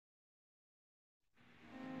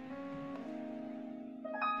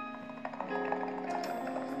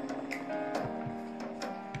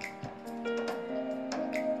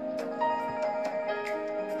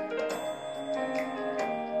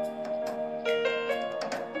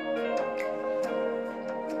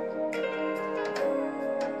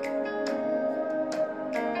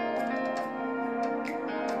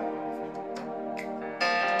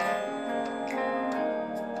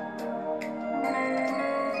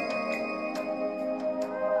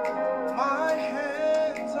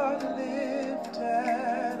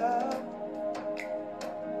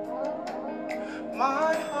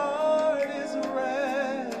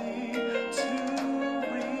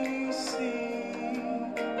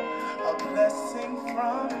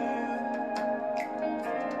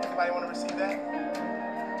Anybody want to receive that?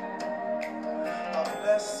 A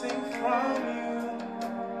blessing from you.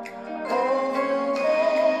 Oh,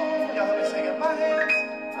 y'all let me sing it. My hands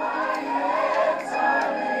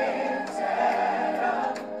are lifted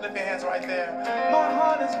up. Lift your hands right there. My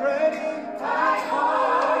heart is ready. My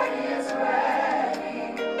heart is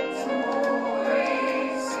ready to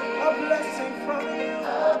receive a blessing from you.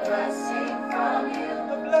 A blessing from you.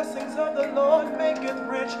 The blessings of the Lord maketh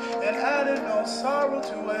rich and addeth no sorrow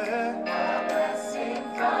to it. A blessing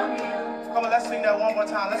from you. Come on, let's sing that one more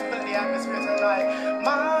time. Let's put in the atmosphere tonight.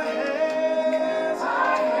 My hands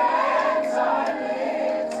are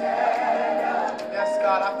lifted up. Yes,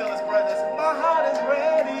 God, I feel his presence. My heart is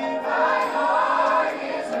ready. My heart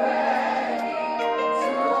is ready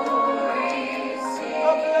to receive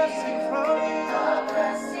a blessing from you. A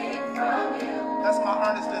blessing from you. That's my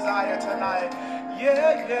earnest desire tonight. Yeah,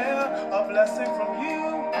 a blessing from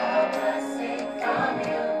you. A blessing from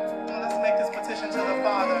you. Let's make this petition to the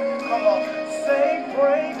Father. Come on. Say,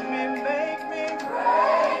 break me, make me.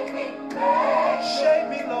 Break me, make shape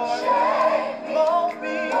me, Lord. Shape me. Mold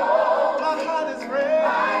me. Mold my heart is ready.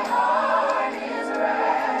 My heart is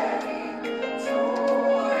ready to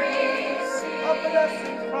receive a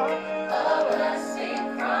blessing from you. A blessing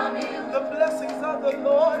from you. The blessings of the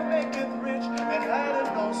Lord maketh rich and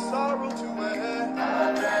addeth no sorrow to it.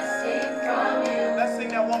 A blessing from you. Let's sing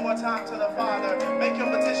that one more time to the Father. Make your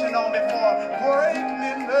petition known before. Break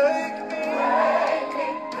me, make me. Break me,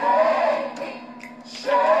 make me.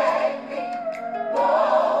 Shape me,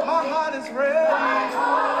 mold. My heart is ready. My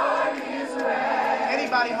heart is ready.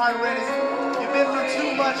 Anybody heart ready? You've been through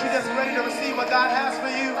too much. You're just ready to receive what God has for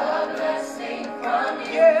you. A blessing from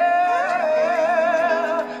you. Yeah.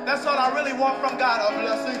 That's what I really want from God. A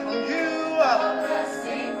blessing from you. A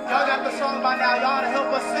blessing from y'all got the song by now. Y'all ought to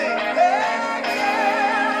help us sing. Yeah.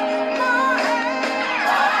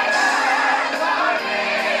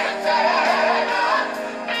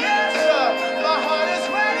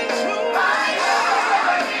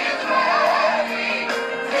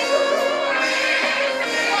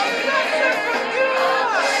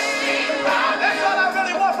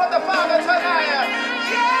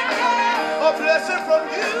 A blessing from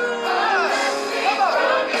you. Come on.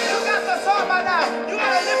 You got the song by now. You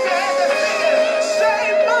got to lift your hands and sing it. Say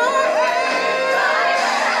my hands are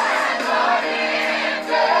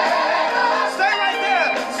lifted up. Stay right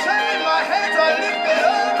there. Say my hands are lifted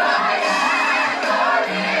up. My hands are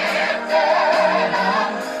lifted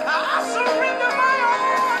up. I surrender my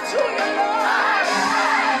all to you, Lord.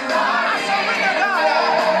 I surrender, God.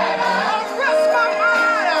 Arrest my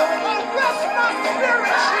mind. Arrest my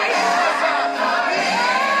spirit, Jesus.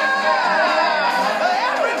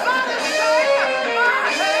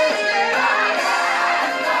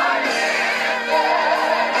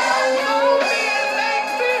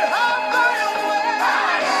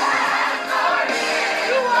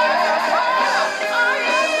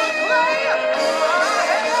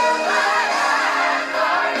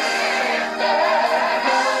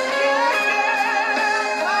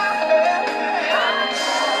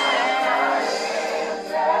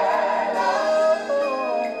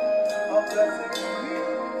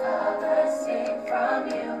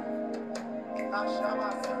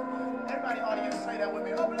 Everybody, audience, say that with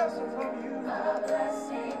me. A blessing from you. A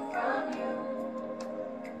blessing from you.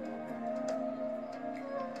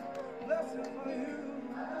 Blessing from you.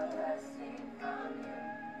 A blessing from you.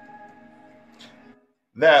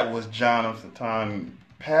 That was Jonathan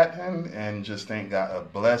Patton, and just thank God, a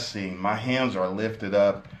blessing. My hands are lifted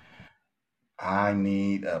up. I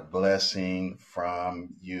need a blessing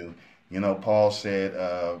from you. You know, Paul said,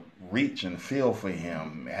 reach and feel for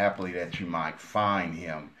him, happily that you might find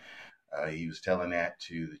him. He was telling that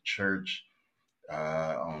to the church,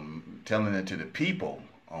 telling it to the people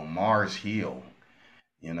on Mars Hill,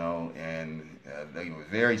 you know, and they were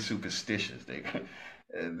very superstitious.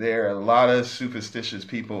 There are a lot of superstitious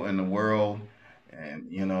people in the world,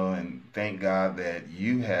 and, you know, and thank God that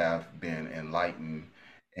you have been enlightened.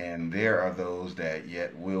 And there are those that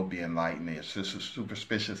yet will be enlightened. They're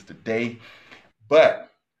superstitious today, but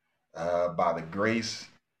by the grace,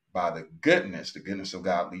 by the goodness of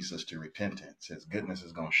God leads us to repentance. His goodness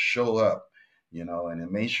is going to show up, you know, and it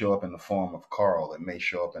may show up in the form of Carl. It may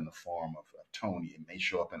show up in the form of Tony. It may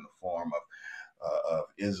show up in the form of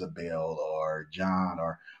Isabel or John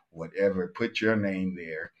or whatever. Put your name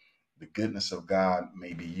there. The goodness of God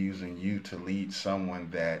may be using you to lead someone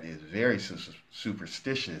that is very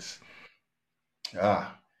superstitious,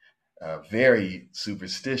 very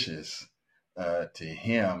superstitious to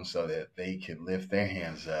him, so that they can lift their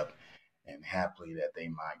hands up and happily that they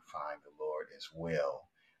might find the Lord as well.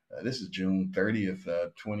 This is June 30th,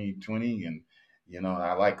 2020. And,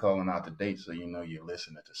 I like calling out the date so you're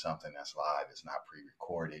listening to something that's live. It's not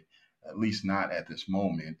pre-recorded, at least not at this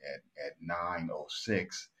moment at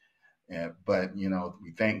 9:06. But,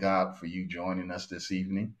 we thank God for you joining us this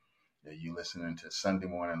evening. You listening to Sunday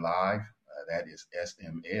Morning Live. That is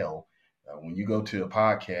SML. When you go to a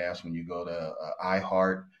podcast, when you go to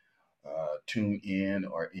iHeart,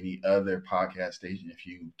 TuneIn, or any other podcast station, if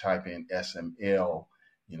you type in SML,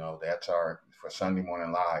 that's our for Sunday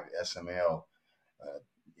Morning Live, SML,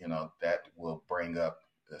 that will bring up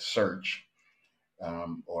the search,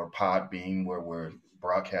 or Podbean, where we're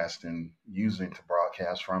using to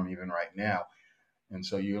broadcast from even right now. And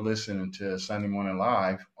so you're listening to Sunday Morning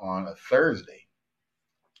Live on a Thursday,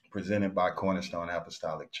 presented by Cornerstone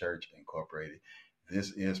Apostolic Church Incorporated.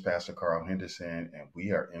 This is Pastor Carl Henderson, and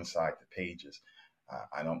we are inside the pages.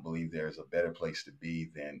 I don't believe there's a better place to be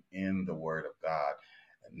than in the Word of God,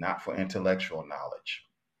 not for intellectual knowledge.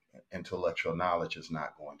 Intellectual knowledge is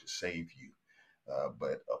not going to save you,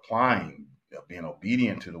 but being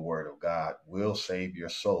obedient to the Word of God will save your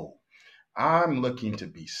soul. I'm looking to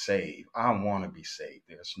be saved. I want to be saved.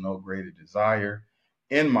 There's no greater desire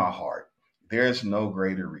in my heart. There's no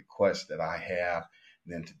greater request that I have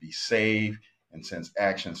than to be saved. And since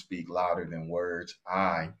actions speak louder than words,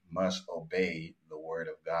 I must obey the word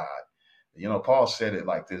of God. Paul said it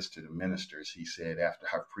like this to the ministers. He said, after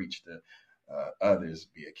I've preached to others,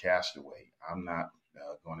 be a castaway. I'm not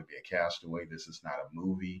going to be a castaway. This is not a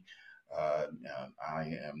movie. I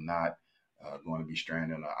am not going to be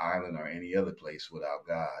stranded on an island or any other place without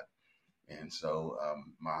God. And so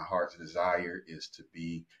my heart's desire is to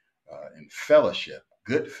be in fellowship,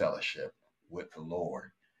 good fellowship with the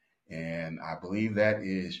Lord. And I believe that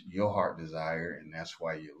is your heart desire. And that's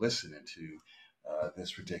why you're listening to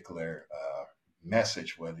this particular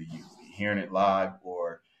message, whether you're hearing it live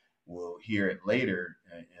or will hear it later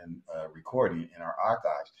in recording in our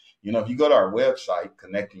archives. If you go to our website,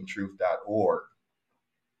 connectingtruth.org,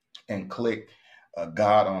 and click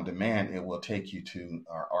God on Demand, it will take you to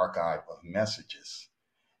our archive of messages.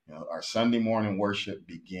 Our Sunday morning worship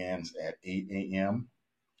begins at 8 a.m.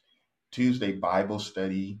 Tuesday Bible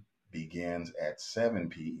study begins at 7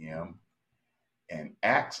 p.m. And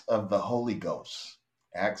Acts of the Holy Ghost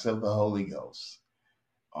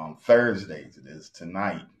on Thursdays, it is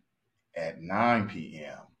tonight at 9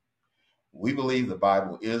 p.m. We believe the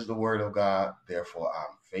Bible is the Word of God, therefore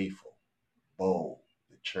I'm faithful, bold,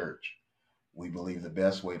 the church. We believe the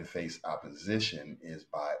best way to face opposition is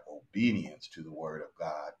by obedience to the word of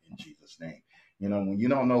God in Jesus' name. When you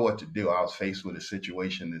don't know what to do, I was faced with a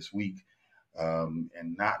situation this week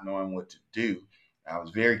and not knowing what to do. I was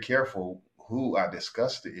very careful who I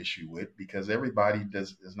discussed the issue with, because everybody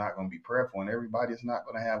is not going to be prayerful, and everybody is not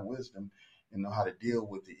going to have wisdom and know how to deal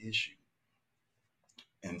with the issue.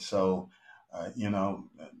 And so, as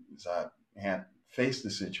I had faced the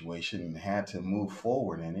situation and had to move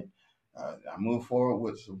forward in it, I move forward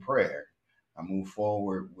with some prayer. I move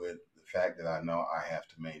forward with the fact that I know I have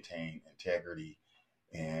to maintain integrity,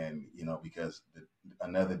 and because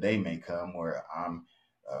another day may come where I'm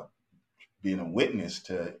being a witness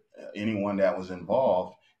to anyone that was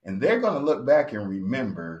involved, and they're going to look back and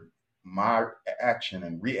remember my action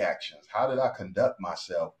and reactions. How did I conduct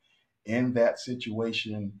myself in that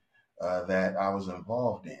situation that I was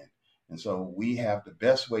involved in? And so we have the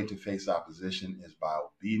best way to face opposition is by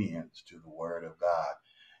obedience to the word of God.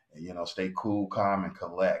 And, stay cool, calm, and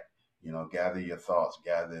collect. Gather your thoughts,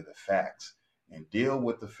 gather the facts, and deal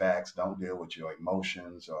with the facts. Don't deal with your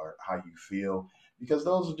emotions or how you feel, because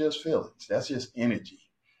those are just feelings. That's just energy.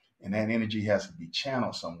 And that energy has to be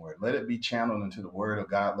channeled somewhere. Let it be channeled into the word of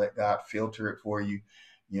God. Let God filter it for you,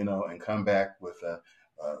 and come back with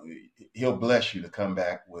he'll bless you to come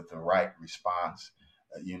back with the right response.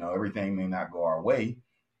 Everything may not go our way,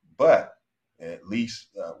 but at least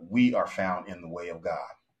we are found in the way of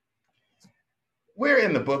God. We're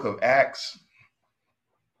in the book of Acts,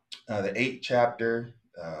 the 8th chapter,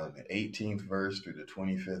 the 18th verse through the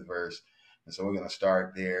 25th verse. And so we're going to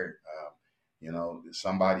start there.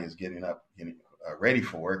 Somebody is getting ready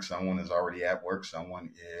for work. Someone is already at work.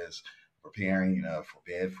 Someone is preparing for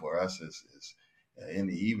bed. For us is in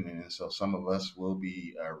the evening. And so some of us will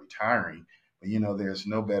be retiring. But, there's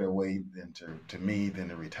no better way than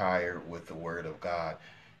to retire with the word of God.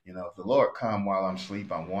 If the Lord come while I'm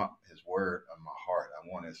asleep, I want his word on my heart. I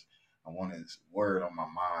want his word on my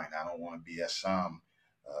mind. I don't want to be as some,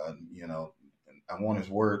 I want his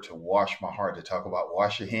word to wash my heart, to talk about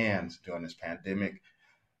wash your hands during this pandemic.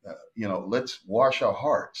 Let's wash our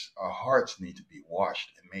hearts. Our hearts need to be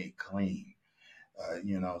washed and made clean.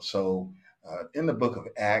 So In the book of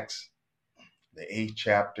Acts, the 8th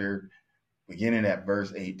chapter, beginning at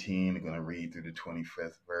verse 18, I'm going to read through the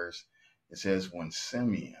 25th verse. It says, when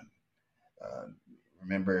Simeon, uh,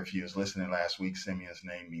 remember if you was listening last week, Simeon's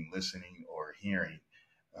name means listening or hearing.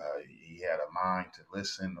 He had a mind to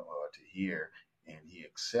listen or to hear, and he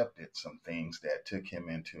accepted some things that took him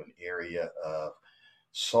into an area of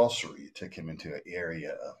sorcery. It took him into an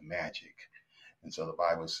area of magic. And so the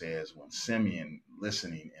Bible says when Simeon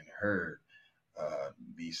listening and heard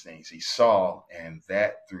these things, he saw, and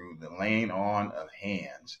that through the laying on of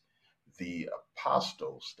hands, the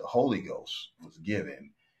apostles, the Holy Ghost was given.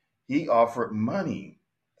 He offered money.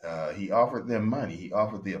 He offered them money. He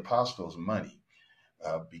offered the apostles money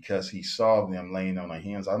because he saw them laying on of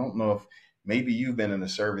hands. I don't know if maybe you've been in a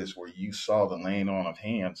service where you saw the laying on of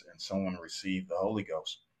hands and someone received the Holy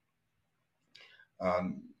Ghost.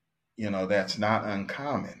 That's not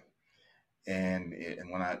uncommon. And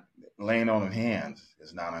when I laying on of hands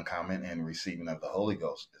is not uncommon, and receiving of the Holy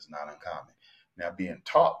Ghost is not uncommon. Now, being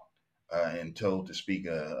taught and told to speak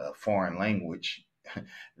a foreign language,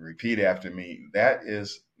 repeat after me. That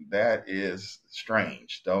is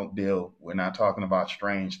strange. Don't deal. We're not talking about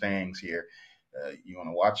strange things here. You want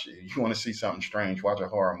to watch? You want to see something strange? Watch a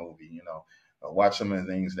horror movie. Watch some of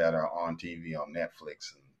the things that are on TV on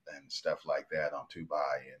Netflix and stuff like that on Tubi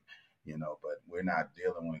but we're not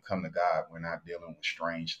dealing, when it comes to God, we're not dealing with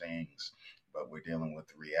strange things, but we're dealing with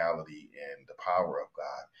the reality and the power of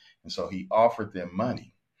God. And so he offered them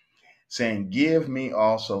money, saying, give me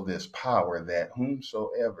also this power, that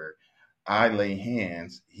whomsoever I lay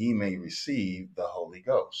hands, he may receive the Holy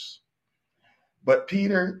Ghost. But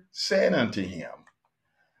Peter said unto him,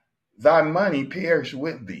 thy money perish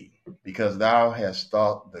with thee, because thou hast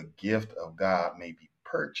thought the gift of God may be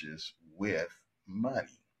purchased with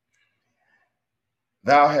money.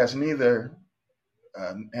 Thou hast neither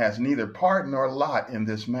part nor lot in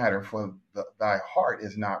this matter, for thy heart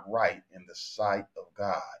is not right in the sight of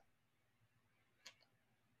God.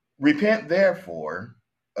 Repent therefore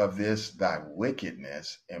of this thy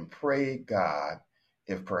wickedness, and pray God,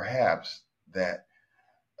 if perhaps that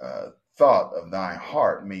thought of thy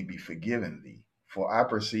heart may be forgiven thee. For I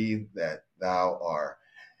perceive that thou art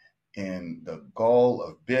in the gall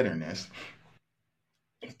of bitterness,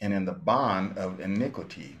 and in the bond of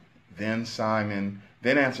iniquity. Then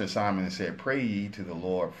answered Simon and said, pray ye to the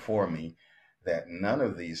Lord for me, that none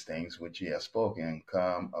of these things which ye have spoken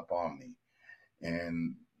come upon me.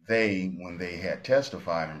 And they, when they had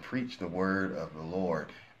testified and preached the word of the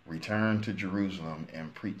Lord, returned to Jerusalem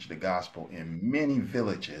and preached the gospel in many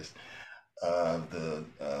villages of the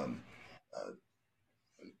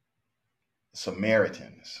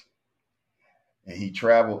Samaritans. And he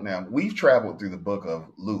traveled. Now, we've traveled through the book of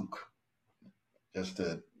Luke, just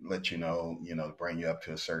to let you know, to bring you up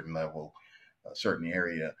to a certain level, a certain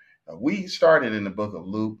area. We started in the book of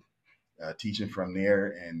Luke, teaching from there.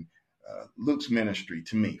 And Luke's ministry,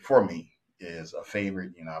 for me, is a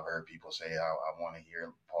favorite. I've heard people say, I want to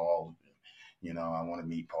hear Paul, I want to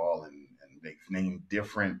meet Paul, and they've named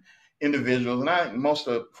different individuals. And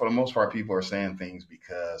for the most part, people are saying things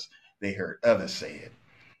because they heard others say it.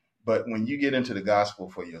 But when you get into the gospel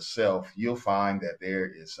for yourself, you'll find that there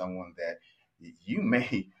is someone that you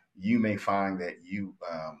may find that you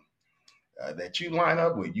line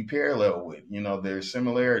up with, you parallel with. There's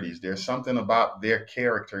similarities. There's something about their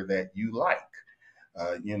character that you like.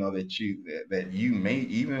 That you may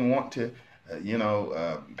even want to,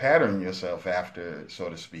 pattern yourself after, so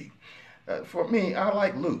to speak. For me, I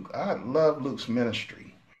like Luke. I love Luke's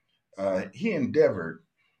ministry. His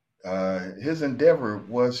endeavor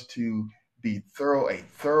was to be a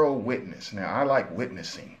thorough witness. Now, I like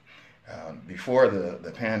witnessing. Before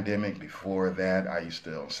the pandemic, before that, I used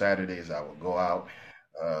to, on Saturdays, I would go out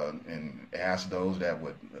and ask those that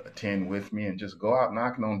would attend with me, and just go out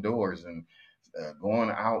knocking on doors and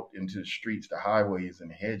going out into the streets, the highways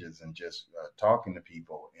and hedges, and just talking to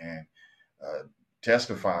people and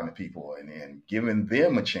testifying to people and giving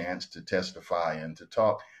them a chance to testify and to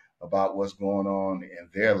talk about what's going on in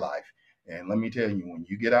their life. And let me tell you, when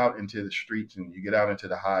you get out into the streets and you get out into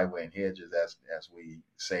the highway and hedges, as we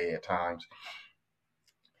say at times,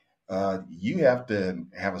 you have to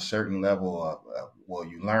have a certain level of,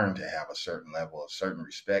 you learn to have a certain level of certain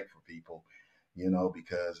respect for people,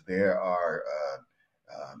 because there are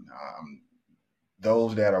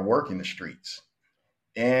those that are working the streets,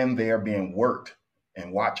 and they are being worked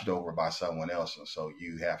and watched over by someone else. And so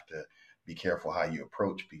you have to be careful how you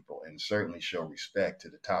approach people, and certainly show respect to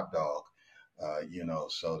the top dog,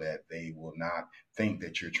 so that they will not think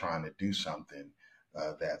that you're trying to do something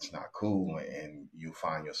that's not cool, and you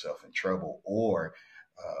find yourself in trouble, or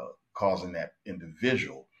causing that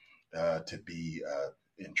individual to be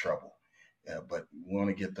in trouble. But we want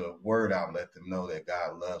to get the word out, let them know that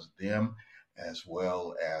God loves them, as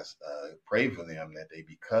well as pray for them that they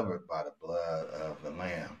be covered by the blood of the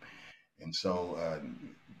Lamb. And so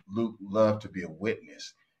Luke loved to be a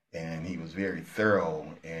witness, and he was very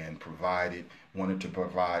thorough and wanted to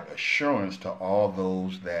provide assurance to all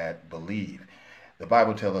those that believe. The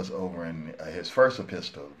Bible tells us over in his first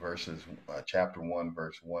epistle, chapter 1,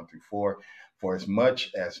 verse 1 through 4, for as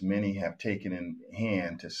much as many have taken in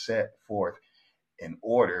hand to set forth in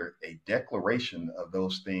order a declaration of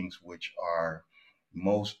those things which are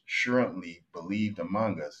most surely believed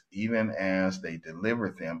among us, even as they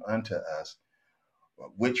delivered them unto us,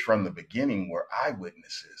 which from the beginning were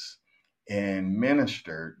eyewitnesses and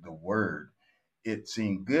ministered the word. It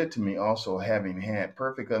seemed good to me also, having had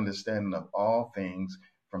perfect understanding of all things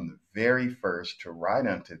from the very first, to write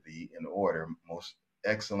unto thee in order, most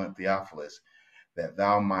excellent Theophilus, that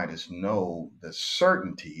thou mightest know the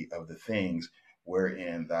certainty of the things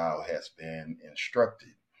wherein thou hast been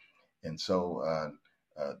instructed. And so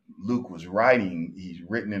Luke was writing, he's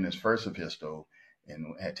written in his first epistle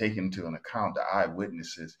and had taken into an account the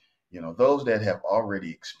eyewitnesses, those that have already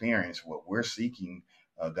experienced what we're seeking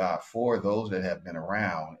God for, those that have been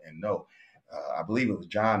around and know. I believe it was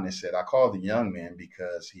John that said, I call the young man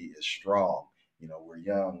because he is strong. We're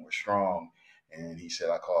young, we're strong. And he said,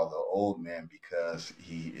 I call the old man because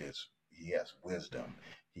he has wisdom.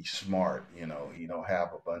 He's smart. He don't have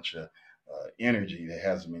a bunch of energy that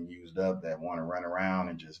hasn't been used up, that want to run around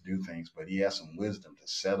and just do things, but he has some wisdom to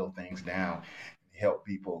settle things down, help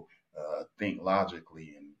people think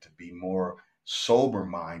logically, and to be more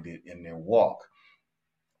sober-minded in their walk.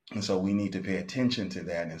 And so we need to pay attention to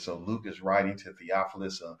that. And so Luke is writing to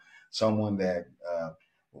Theophilus, someone that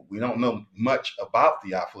we don't know much about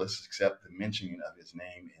Theophilus except the mentioning of his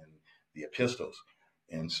name in the epistles.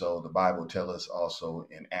 And so the Bible tells us also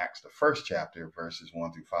in Acts, the first chapter, verses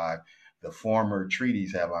 1 through 5, the former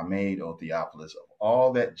treatise have I made, O Theophilus, of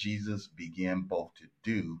all that Jesus began both to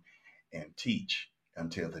do and teach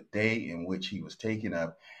until the day in which he was taken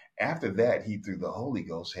up. After that, he through the Holy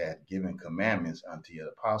Ghost had given commandments unto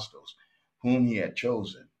the apostles, whom he had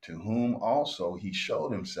chosen, to whom also he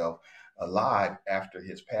showed himself alive after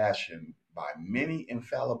his passion by many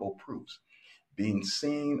infallible proofs, being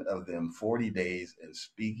seen of them 40 days, and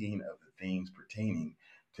speaking of the things pertaining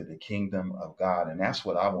to the kingdom of God. And that's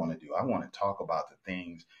what I want to do. I want to talk about the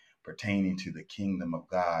things pertaining to the kingdom of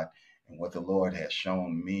God and what the Lord has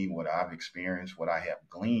shown me, what I've experienced, what I have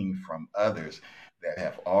gleaned from others that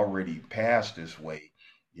have already passed this way,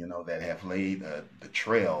 that have laid the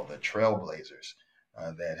trailblazers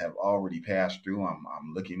that have already passed through.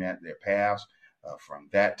 I'm looking at their paths from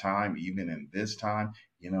that time, even in this time,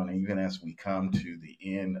 and even as we come to the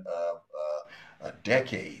end of a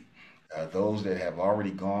decade, those that have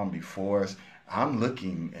already gone before us, I'm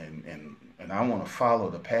looking and I want to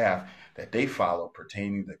follow the path that they follow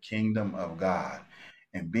pertaining to the kingdom of God.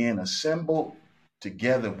 And being assembled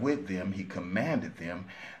together with them, he commanded them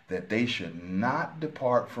that they should not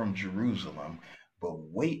depart from Jerusalem, but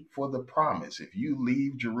wait for the promise. If you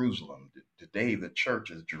leave Jerusalem, today the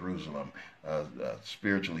church is Jerusalem,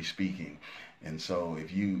 spiritually speaking. And so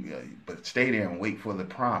but stay there and wait for the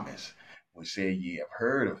promise. We say, ye have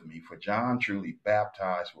heard of me, for John truly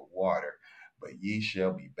baptized with water, but ye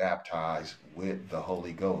shall be baptized with the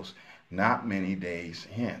Holy Ghost not many days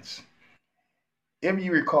hence. If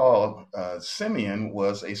you recall, Simeon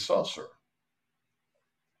was a sorcerer.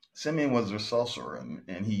 Simeon was a sorcerer,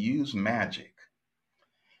 and he used magic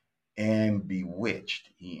and bewitched.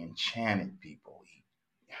 He enchanted people. He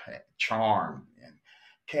charmed and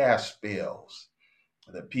cast spells.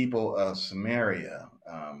 The people of Samaria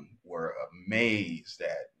were amazed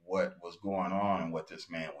at what was going on and what this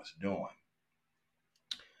man was doing.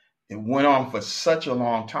 It went on for such a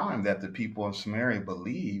long time that the people of Samaria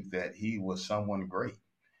believed that he was someone great.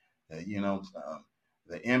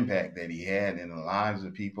 The impact that he had in the lives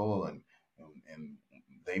of people, and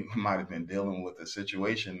they might have been dealing with a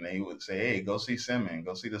situation. They would say, hey, go see Simeon,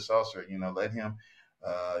 go see the sorcerer, let him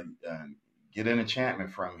get an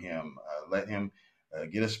enchantment from him, let him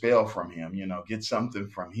get a spell from him, get something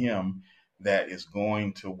from him that is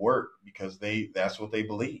going to work, because that's what they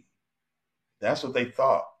believed. That's what they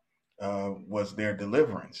thought was their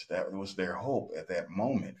deliverance. That was their hope at that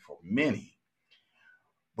moment for many.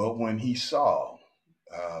 But when he saw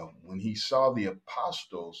the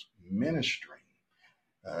apostles ministering,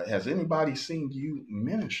 has anybody seen you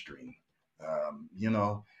ministering?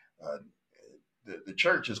 The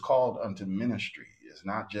church is called unto ministry. It's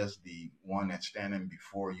not just the one that's standing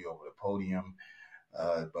before you over the podium,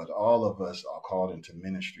 But all of us are called into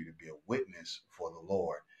ministry to be a witness for the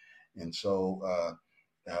Lord. And so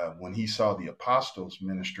when he saw the apostles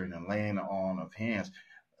ministering and laying on of hands,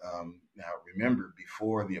 now remember,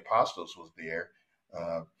 before the apostles was there,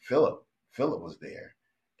 Philip was there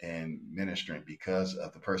and ministering because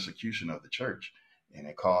of the persecution of the church. And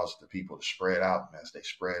it caused the people to spread out. And as they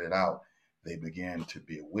spread it out, they began to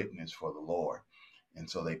be a witness for the Lord. And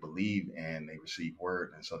so they believed and they received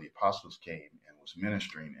word. And so the apostles came and was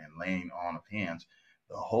ministering and laying on of hands.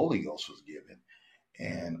 The Holy Ghost was given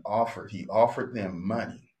and he offered them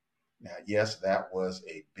money. Now, yes, that was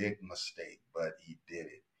a big mistake, but he did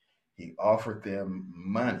it. He offered them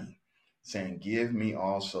money, saying, give me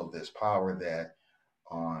also this power that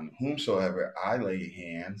on whomsoever I lay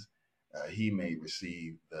hands, he may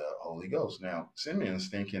receive the Holy Ghost. Now, Simeon's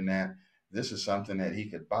thinking that this is something that he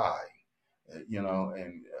could buy,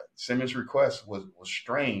 and Simeon's request was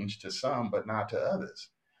strange to some, but not to others.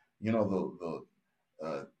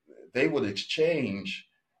 They would exchange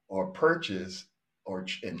or purchase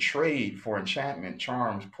and trade for enchantment,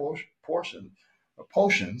 charms, potions,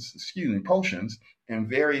 and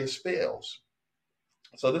various spells.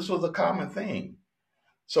 So this was a common thing.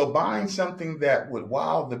 So buying something that would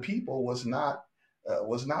wow the people was not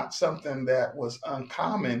something that was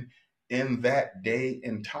uncommon in that day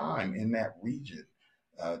and time in that region.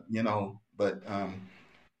 But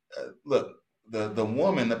look, the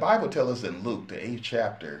woman, the Bible tells us in Luke, the 8th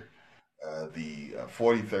chapter, the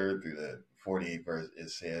 43rd through the 48th verse, it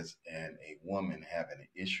says, and a woman having an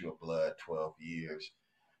issue of blood 12 years,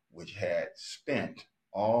 which had spent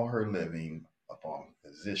all her living upon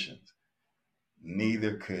physicians,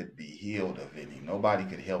 neither could be healed of any. Nobody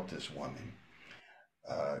could help this woman.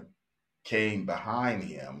 Came behind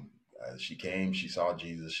him. She saw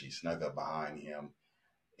Jesus, she snuck up behind him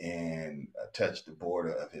and touched the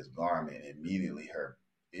border of his garment. Immediately her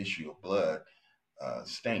issue of blood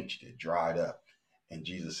stanched, it dried up. And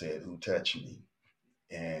Jesus said, who touched me?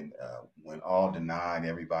 And when all denied,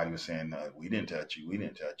 everybody was saying, we didn't touch you, we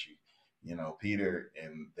didn't touch you. Peter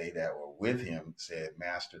and they that were with him said,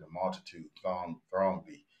 Master, the multitude thronged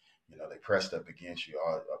thee. They pressed up against you.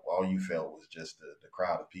 All you felt was just the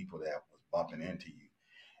crowd of people that was bumping into you.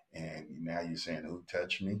 And now you're saying, who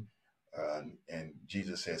touched me? And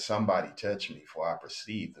Jesus said, somebody touched me, for I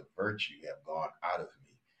perceive the virtue have gone out of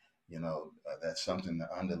me. That's something to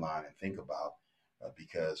underline and think about,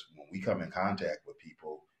 because when we come in contact with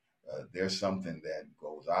people, there's something that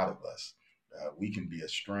goes out of us. We can be a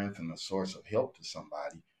strength and a source of help to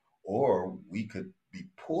somebody, or we could be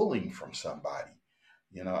pulling from somebody.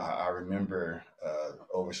 I remember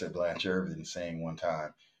Overseer Blanche Irvin saying one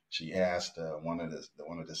time, she asked one of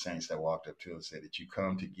the saints that walked up to her, said, did you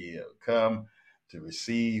come to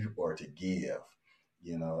receive or to give?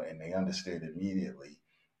 And they understood immediately.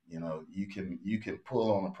 You can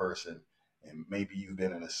pull on a person, and maybe you've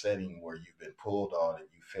been in a setting where you've been pulled on and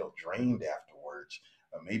you felt drained afterwards.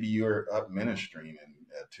 Maybe you're up ministering and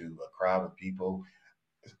to a crowd of people,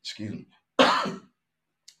 excuse me,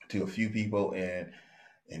 to a few people and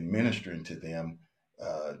ministering to them,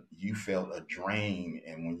 you felt a drain.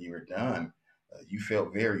 And when you were done, you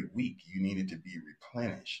felt very weak. You needed to be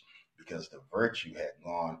replenished because the virtue had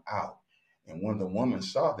gone out. And when the woman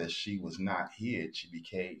saw this, she was not hid.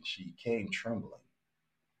 She came trembling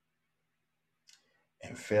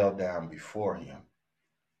and fell down before him.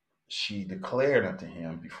 She declared unto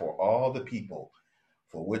him before all the people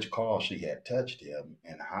for which cause she had touched him,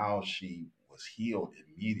 and how she was healed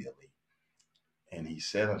immediately. And he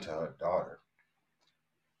said unto her, daughter,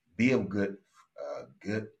 be of good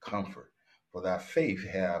comfort, for thy faith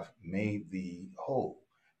have made thee whole.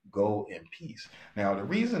 Go in peace. Now, the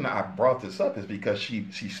reason I brought this up is because she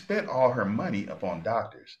spent all her money upon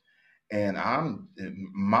doctors. And in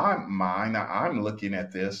my mind, I'm looking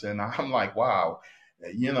at this and I'm like, wow,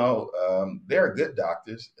 there are good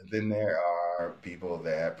doctors, and then there are people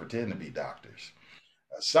that pretend to be doctors.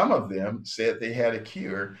 Some of them said they had a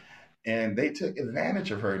cure, and they took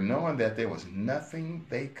advantage of her, knowing that there was nothing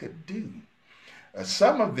they could do.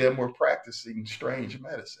 Some of them were practicing strange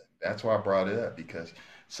medicine. That's why I brought it up, because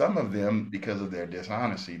some of them, because of their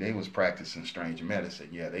dishonesty, they was practicing strange medicine.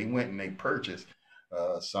 Yeah, they went and they purchased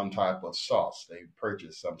some type of sauce. They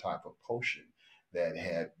purchased some type of potion that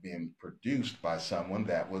had been produced by someone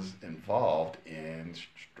that was involved in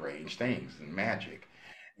strange things and magic.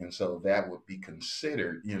 And so that would be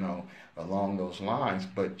considered, along those lines.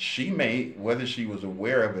 But whether she was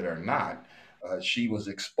aware of it or not, she was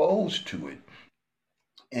exposed to it.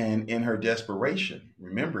 And in her desperation,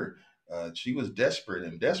 remember, she was desperate,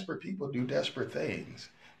 and desperate people do desperate things.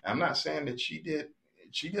 I'm not saying that she did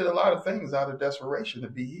she did a lot of things out of desperation to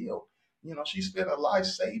be healed. You know, she spent her life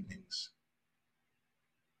savings.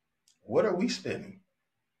 What are we spending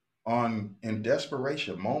on in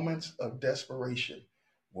desperation, moments of desperation,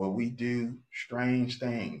 where we do strange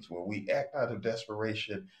things, where we act out of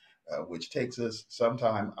desperation, which takes us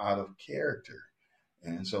sometime out of character.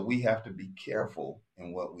 And so we have to be careful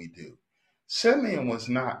in what we do. Simeon was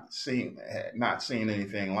not seeing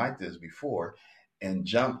anything like this before, and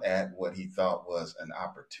jumped at what he thought was an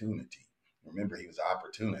opportunity. Remember, he was an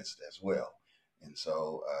opportunist as well. And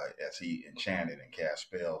so, as he enchanted and cast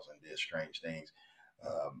spells and did strange things,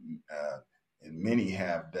 um, uh, and many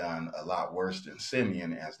have done a lot worse than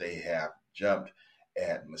Simeon, as they have jumped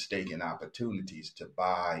at mistaken opportunities to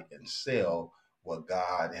buy and sell what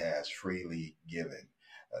God has freely given.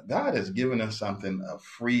 God has given us something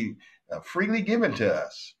freely given to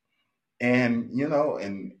us, and you know,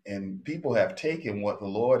 and people have taken what the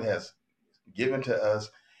Lord has given to us,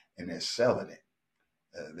 and they're selling it.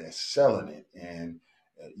 They're selling it, and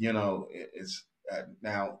you know, it's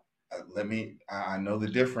now. I know the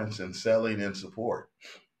difference in selling and support,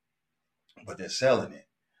 but they're selling it.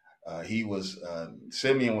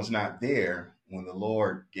 Simeon was not there when the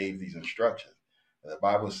Lord gave these instructions. The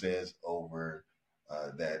Bible says over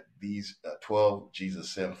that these 12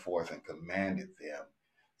 Jesus sent forth and commanded them,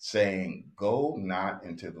 saying, "Go not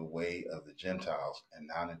into the way of the Gentiles, and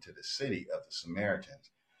not into the city of the Samaritans.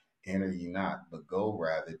 Enter ye not, but go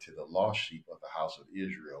rather to the lost sheep of the house of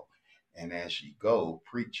Israel. And as ye go,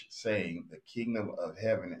 preach, saying, the kingdom of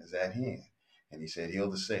heaven is at hand." And he said,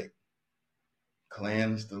 "Heal the sick,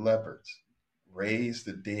 cleanse the lepers, raise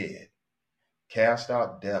the dead, cast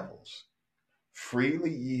out devils.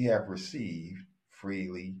 Freely ye have received,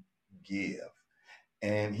 freely give."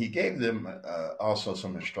 And he gave them also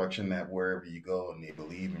some instruction that wherever you go and they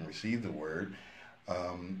believe and receive the word,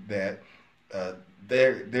 that uh,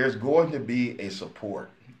 there's going to be a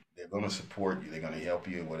support. They're going to support you. They're going to help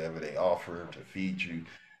you in whatever they offer to feed you,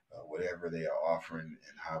 whatever they are offering,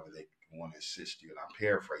 and however they want to assist you. And I'm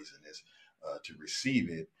paraphrasing this to receive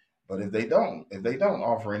it. But if they don't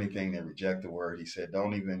offer anything, they reject the word. He said,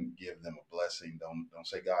 don't even give them a blessing. Don't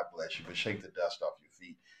say God bless you, but shake the dust off your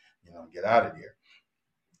feet. You know, get out of there.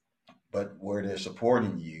 But where they're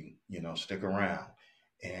supporting you, you know, stick around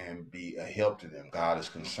and be a help to them. God is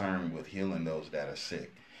concerned with healing those that are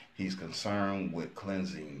sick. He's concerned with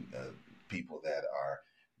cleansing people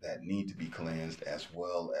that need to be cleansed, as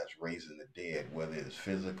well as raising the dead, whether it's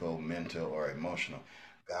physical, mental, or emotional.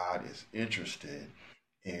 God is interested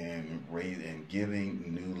in raising,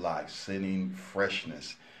 giving new life, sending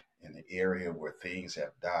freshness in the area where things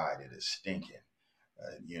have died. It is stinking.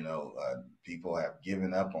 People have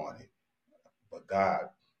given up on it, but God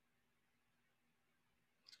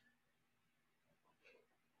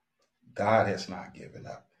has not given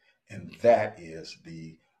up. And that is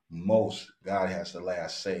the most, God has the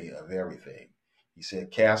last say of everything. He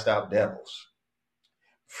said, cast out devils.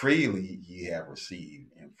 Freely ye have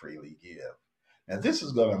received, and freely give. Now, that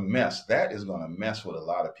is going to mess with a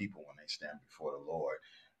lot of people when they stand before the Lord,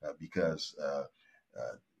 because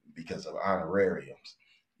of honorariums.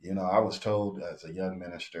 You know, I was told as a young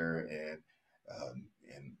minister, and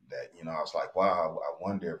that, you know, I was like, wow, I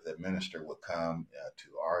wonder if the minister would come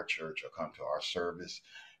to our church or come to our service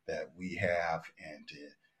that we have, and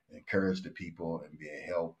to encourage the people and be a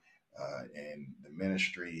help in the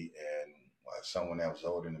ministry. And someone that was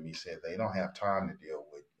older than me said they don't have time to deal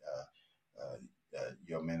with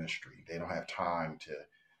your ministry. They don't have time to,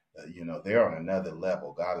 they're on another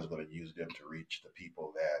level. God is going to use them to reach the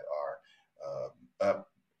people that are up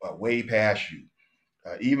way past you,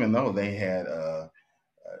 even though they had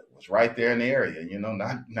was right there in the area, you know,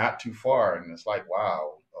 not too far. And it's like,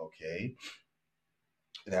 wow, okay,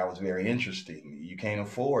 that was very interesting. You can't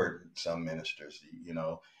afford some ministers, you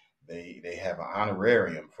know, they have an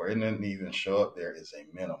honorarium for it, didn't even show up there is a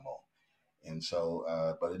minimal. And so,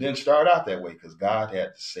 but it didn't start out that way, because God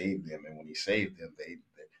had to save them, and when He saved them,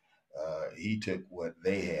 He took what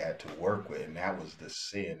they had to work with, and that was the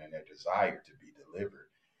sin and their desire to be delivered,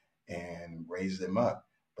 and raised them up.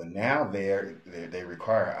 But now they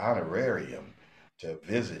require honorarium to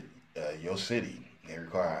visit your city. They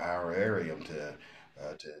require honorarium to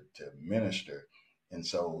minister, and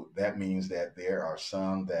so that means that there are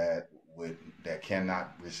some that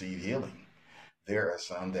cannot receive healing. There are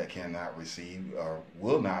some that cannot receive, or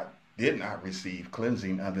did not receive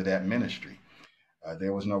cleansing under that ministry.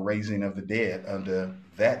 There was no raising of the dead under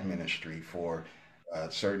that ministry for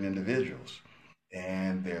certain individuals.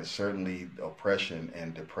 And there's certainly oppression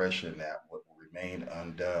and depression that would remain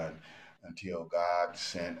undone until God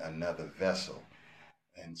sent another vessel.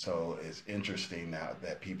 And so it's interesting now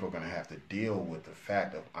that people are going to have to deal with the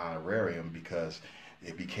fact of honorarium because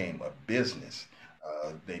it became a business.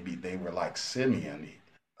 They were like Simeon,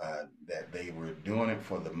 that they were doing it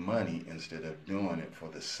for the money instead of doing it for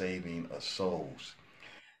the saving of souls.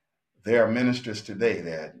 There are ministers today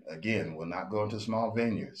that, again, will not go into small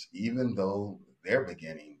vineyards, even though their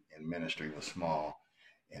beginning in ministry was small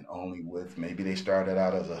and only with maybe they started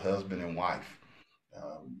out as a husband and wife.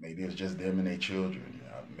 Maybe it's just them and their children.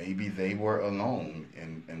 Maybe they were alone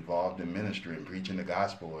and involved in ministry and preaching the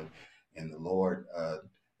gospel. And the Lord,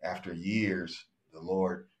 after years, the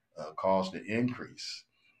Lord caused the increase.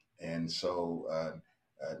 And so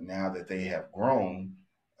now that they have grown,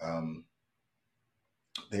 um,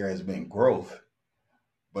 there has been growth,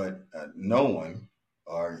 but no one,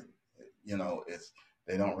 or it's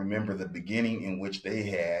they don't remember the beginning in which they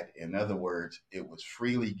had. In other words, it was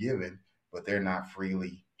freely given, but they're not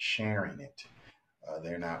freely sharing it.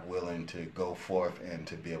 They're not willing to go forth and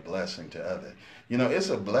to be a blessing to others. It's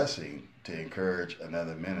a blessing to encourage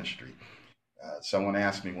another ministry. Someone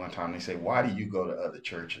asked me one time, they say, why do you go to other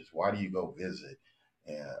churches? Why do you go visit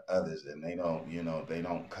others? And they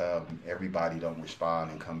don't come, everybody don't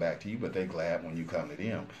respond and come back to you, but they're glad when you come to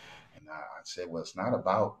them. And I said, well, it's not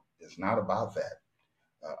about that.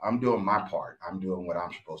 I'm doing my part. I'm doing what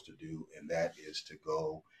I'm supposed to do, and that is to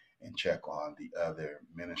go and check on the other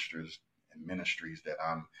ministers and ministries that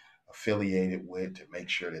I'm affiliated with to make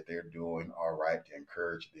sure that they're doing all right, to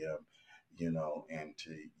encourage them, and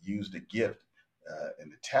to use the gift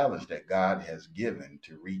and the talents that God has given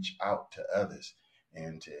to reach out to others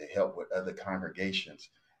and to help with other congregations.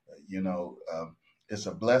 It's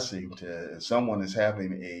a blessing to if someone is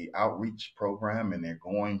having a outreach program and they're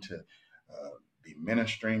going to be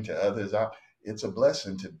ministering to others out. It's a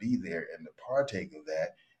blessing to be there and to partake of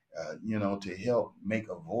that, to help make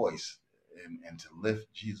a voice and to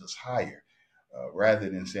lift Jesus higher. Rather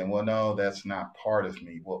than saying, well, no, that's not part of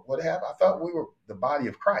me. Well, what happened? I thought we were the body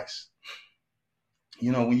of Christ.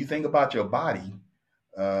 When you think about your body,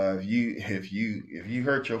 if you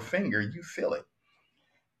hurt your finger, you feel it.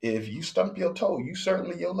 If you stump your toe,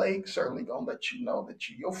 your leg certainly gonna let you know that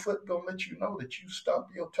your foot gonna let you know that you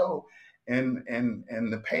stumped your toe, and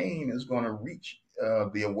the pain is gonna reach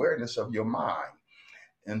the awareness of your mind.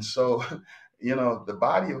 And so, the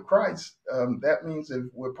body of Christ, that means if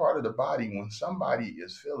we're part of the body, when somebody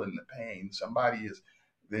is feeling the pain,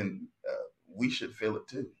 then we should feel it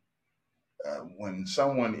too. When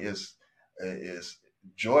someone is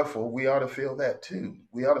joyful, we ought to feel that too.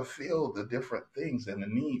 We ought to feel the different things and the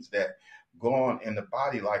needs that go on in the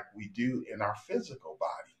body like we do in our physical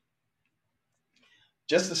body.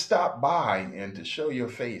 Just to stop by and to show your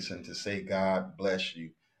face and to say God bless you,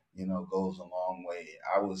 goes a long way.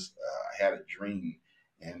 I had a dream,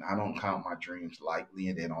 and I don't count my dreams lightly,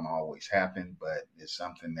 and they don't always happen, but it's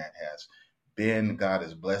something that God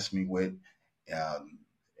has blessed me with. Um,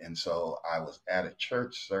 and so I was at a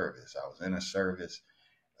church service. I was in a service,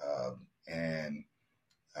 um, and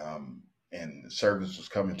and the service was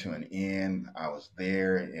coming to an end. I was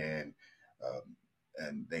there, um,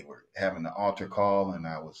 and they were having the altar call, and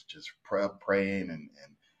I was just praying and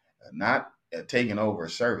not taking over a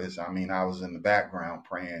service. I mean, I was in the background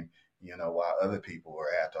praying, while other people were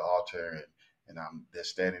at the altar, and I'm just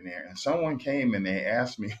standing there. And someone came and they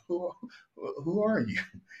asked me, who are you?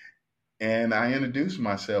 And I introduced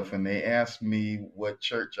myself, and they asked me what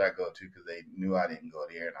church I go to because they knew I didn't go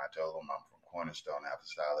there. And I told them I'm from Cornerstone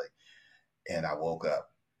Apostolic. And I woke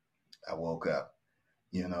up. I woke up,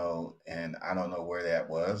 and I don't know where that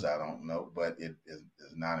was. I don't know, but it is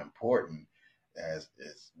not important. As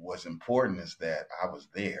what's important is that I was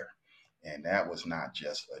there. And that was not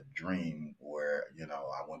just a dream where,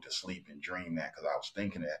 I went to sleep and dreamed that because I was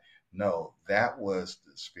thinking that. No, that was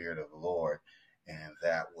the Spirit of the Lord. And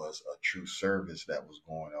that was a true service that was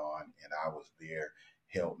going on. And I was there,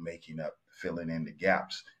 filling in the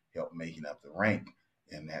gaps, help making up the rank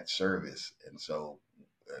in that service. And so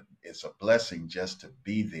it's a blessing just to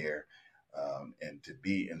be there, and to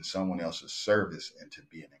be in someone else's service and to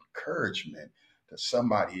be an encouragement to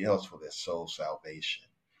somebody else for their soul salvation.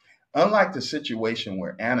 Unlike the situation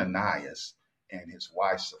where Ananias and his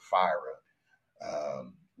wife Sapphira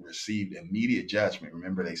received immediate judgment.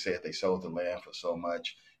 Remember, they said they sold the land for so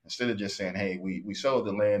much. Instead of just saying, hey, we sold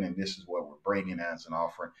the land and this is what we're bringing as an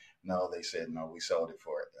offering. No, they said, no, we sold it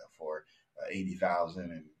for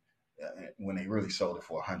 80,000, and when they really sold it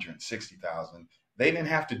for 160,000. They didn't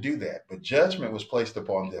have to do that, but judgment was placed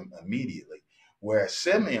upon them immediately. Whereas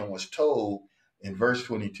Simeon was told in verse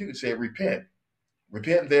 22, said, repent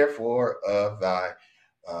therefore of thy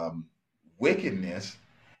wickedness,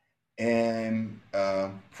 and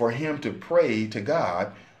for him to pray to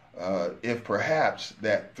God, if perhaps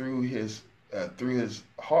that through his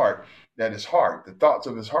heart, the thoughts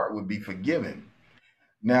of his heart would be forgiven.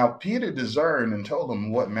 Now Peter discerned and told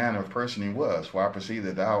him what manner of person he was. For I perceive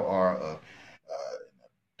that thou art a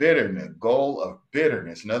bitterness, goal of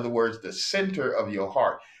bitterness. In other words, the center of your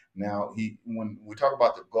heart. Now, when we talk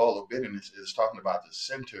about the goal of bitterness, it's talking about the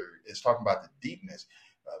center. It's talking about the deepness.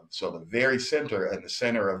 So the very center and the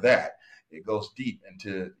center of that, it goes deep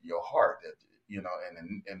into your heart. That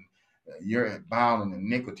and you're bound in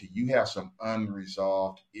iniquity. You have some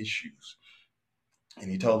unresolved issues, and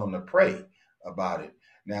he told them to pray about it.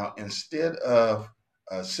 Now, instead of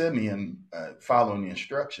Simeon following the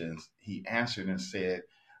instructions, he answered and said,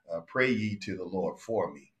 "Pray ye to the Lord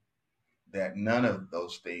for me, that none of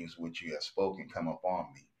those things which you have spoken come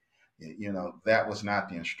upon me." That was not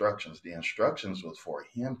the instructions. The instructions was for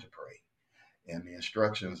him to pray, and the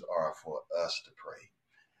instructions are for us to pray.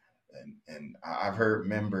 And I've heard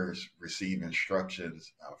members receive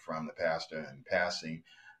instructions from the pastor in passing.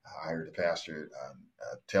 I heard the pastor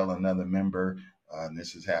tell another member, and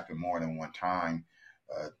this has happened more than one time,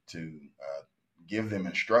 to give them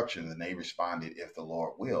instructions, and they responded, "If the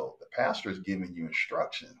Lord will." The pastor is giving you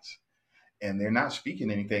instructions, and they're not speaking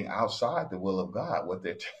anything outside the will of God. What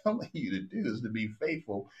they're telling you to do is to be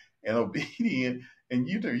faithful and obedient, and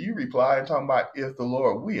you reply and talking about "if the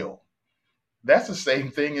Lord will." That's the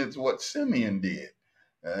same thing as what Simeon did.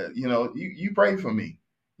 You pray for me.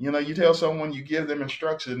 You tell someone, you give them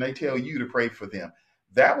instructions, and they tell you to pray for them.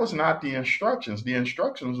 That was not the instructions. The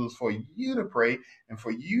instructions was for you to pray and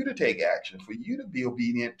for you to take action, for you to be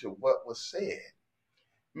obedient to what was said.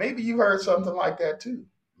 Maybe you heard something like that too.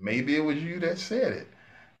 Maybe it was you that said it.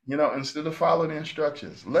 Instead of following the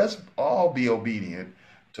instructions, let's all be obedient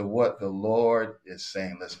to what the Lord is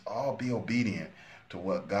saying. Let's all be obedient to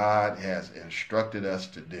what God has instructed us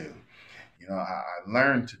to do. I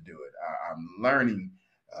learned to do it. I'm learning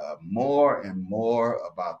more and more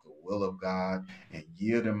about the will of God and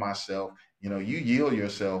yielding myself. You yield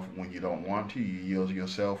yourself when you don't want to. You yield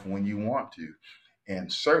yourself when you want to.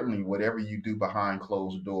 And certainly, whatever you do behind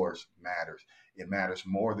closed doors matters. It matters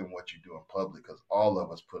more than what you do in public, because all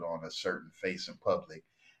of us put on a certain face in public.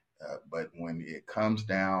 But when it comes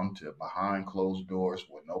down to behind closed doors,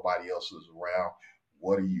 when nobody else is around,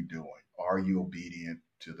 what are you doing? Are you obedient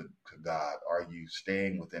to God? Are you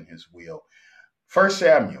staying within his will? 1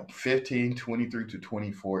 Samuel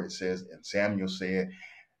 15:23-24, it says, "And Samuel said,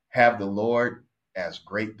 Have the Lord as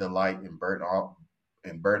great delight in burnt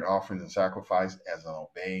offerings and sacrifice as in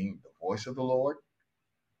obeying the voice of the Lord?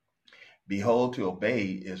 Behold, to obey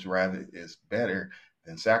is better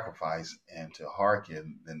than sacrifice, and to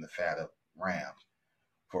hearken than the fat of rams.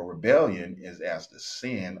 For rebellion is as the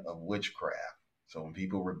sin of witchcraft." So when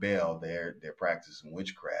people rebel, they're practicing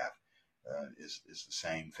witchcraft. It's the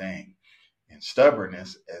same thing. And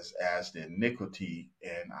stubbornness is as the iniquity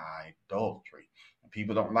and idolatry. And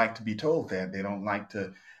people don't like to be told that. They don't like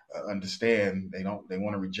to understand. They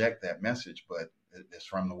want to reject that message, but it's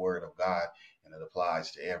from the Word of God, and it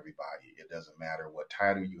applies to everybody. It doesn't matter what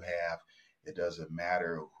title you have. It doesn't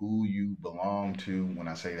matter who you belong to. When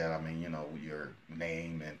I say that, I mean, your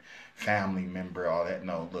name and family member, all that.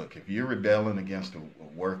 No, look, if you're rebelling against the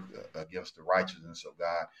work, against the righteousness of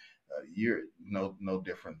God, you're no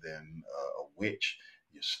different than a witch.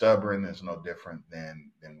 You're stubborn. It's no different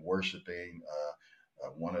than worshiping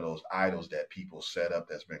one of those idols that people set up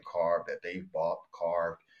that's been carved, that they've bought,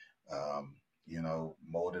 carved,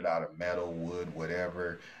 molded out of metal, wood,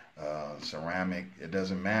 whatever, ceramic. It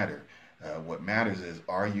doesn't matter. What matters is,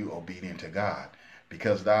 are you obedient to God?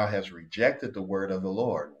 Because thou hast rejected the word of the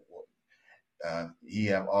Lord. He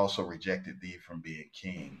have also rejected thee from being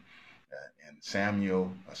king. And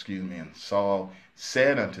Saul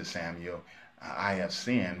said unto Samuel, I have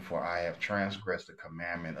sinned, for I have transgressed the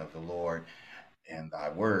commandment of the Lord and thy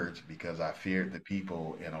words, because I feared the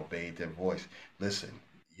people and obeyed their voice. Listen,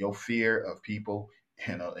 your fear of people,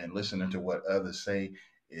 and listening to what others say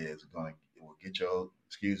will get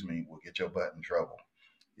your butt in trouble.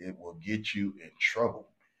 It will get you in trouble.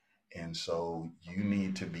 And so you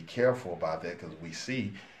need to be careful about that, because we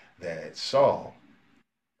see that Saul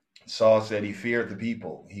said he feared the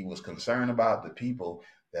people. He was concerned about the people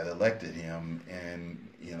that elected him,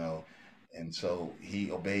 and so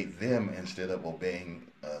he obeyed them instead of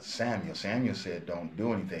obeying Samuel. Samuel said, "Don't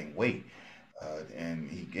do anything. Wait." And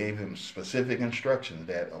he gave him specific instructions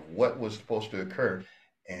of what was supposed to occur,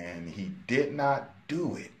 and he did not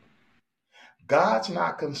do it. God's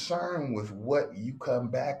not concerned with what you come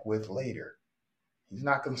back with later. He's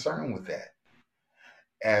not concerned with that.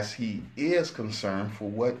 as he is concerned for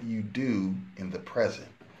what you do in the present.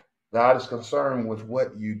 God is concerned with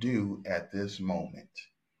what you do at this moment.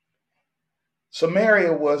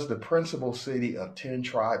 Samaria was the principal city of 10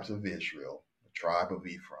 tribes of Israel, the tribe of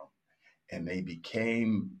Ephraim, and they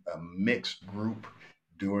became a mixed group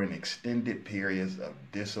during extended periods of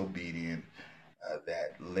disobedience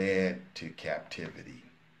that led to captivity.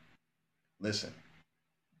 Listen,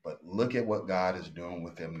 but look at what God is doing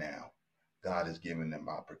with them now. God is giving them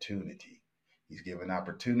opportunity. He's given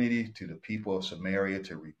opportunity to the people of Samaria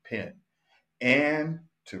to repent and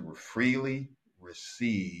to freely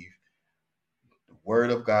receive the word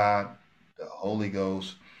of God, the Holy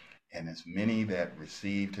Ghost, and as many that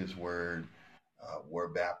received his word were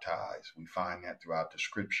baptized. We find that throughout the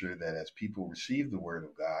scripture that as people received the word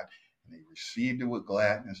of God, and they received it with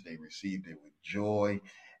gladness, they received it with joy,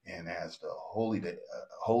 and as the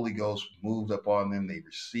Holy Ghost moved upon them, they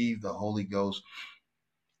received the Holy Ghost.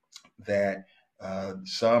 That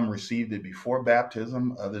some received it before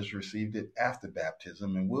baptism, others received it after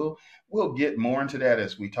baptism, and we'll get more into that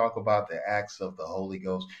as we talk about the acts of the Holy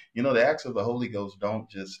Ghost. You know, the acts of the Holy Ghost don't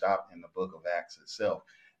just stop in the book of Acts itself,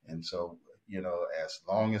 and so as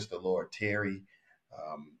long as the Lord tarry,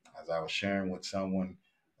 as I was sharing with someone,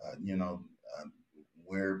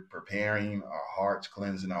 we're preparing our hearts,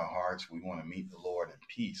 cleansing our hearts. We want to meet the Lord in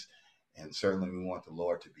peace. And certainly we want the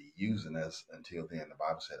Lord to be using us until then. The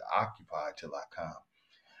Bible said, occupy till I come.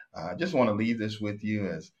 I just want to leave this with you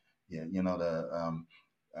as,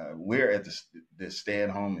 we're at this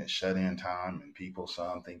stay-at-home and shut-in time, and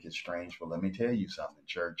some think it's strange. But let me tell you something,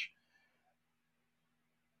 church.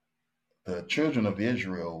 The children of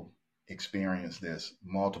Israel experienced this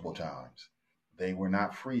multiple times. They were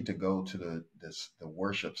not free to go to the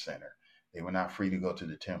worship center. They were not free to go to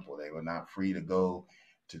the temple. They were not free to go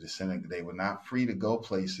to the synagogue. They were not free to go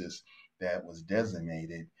places that was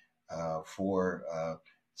designated for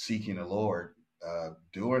seeking the Lord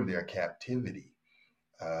during their captivity.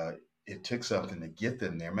 It took something to get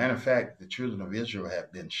them there. Matter of fact, the children of Israel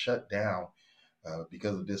have been shut down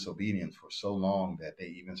because of disobedience for so long that they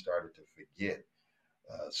even started to forget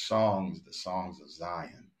the songs of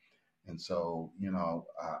Zion. And so,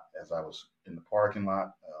 as I was in the parking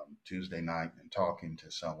lot Tuesday night and talking to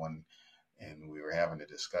someone, and we were having a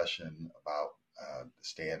discussion about the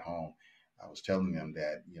stay at home, I was telling them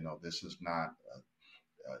that, this is not,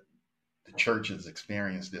 the church has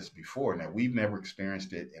experienced this before. Now, we've never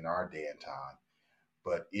experienced it in our day and time,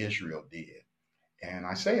 but Israel did. And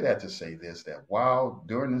I say that to say this, that while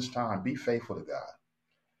during this time, be faithful to God.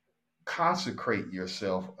 Consecrate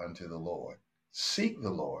yourself unto the Lord. Seek the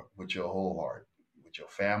Lord with your whole heart, with your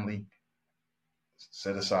family.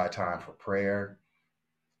 Set aside time for prayer,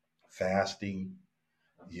 fasting,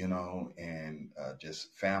 and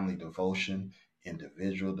just family devotion,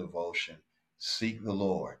 individual devotion. Seek the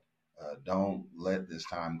Lord. Don't let this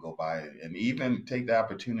time go by. And even take the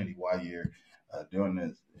opportunity while you're doing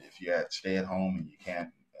this. If you're at stay at home and you can't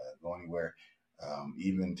go anywhere,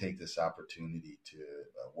 even take this opportunity to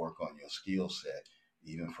work on your skill set,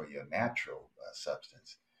 even for your natural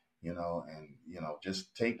substance,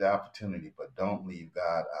 just take the opportunity, but don't leave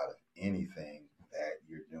God out of anything that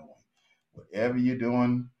you're doing. Whatever you're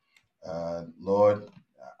doing, Lord,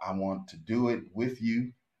 I want to do it with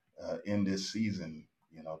you in this season.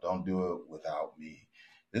 Don't do it without me.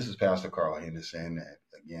 This is Pastor Carl Henderson,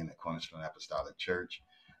 again, at Cornerstone Apostolic Church,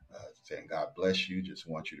 saying God bless you. Just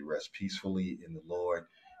want you to rest peacefully in the Lord.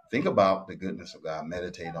 Think about the goodness of God.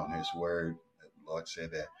 Meditate on his word. The Lord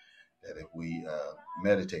said that if we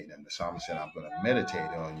meditate, and the psalmist said, I'm going to meditate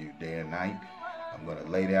on you day and night. I'm going to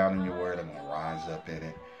lay down in your word. I'm going to rise up in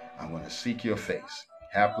it. I'm going to seek your face,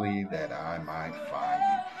 happily that I might find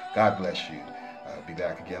you. God bless you. Be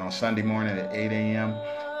back again on Sunday morning at 8 a.m.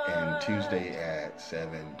 and Tuesday at 7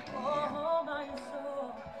 p.m.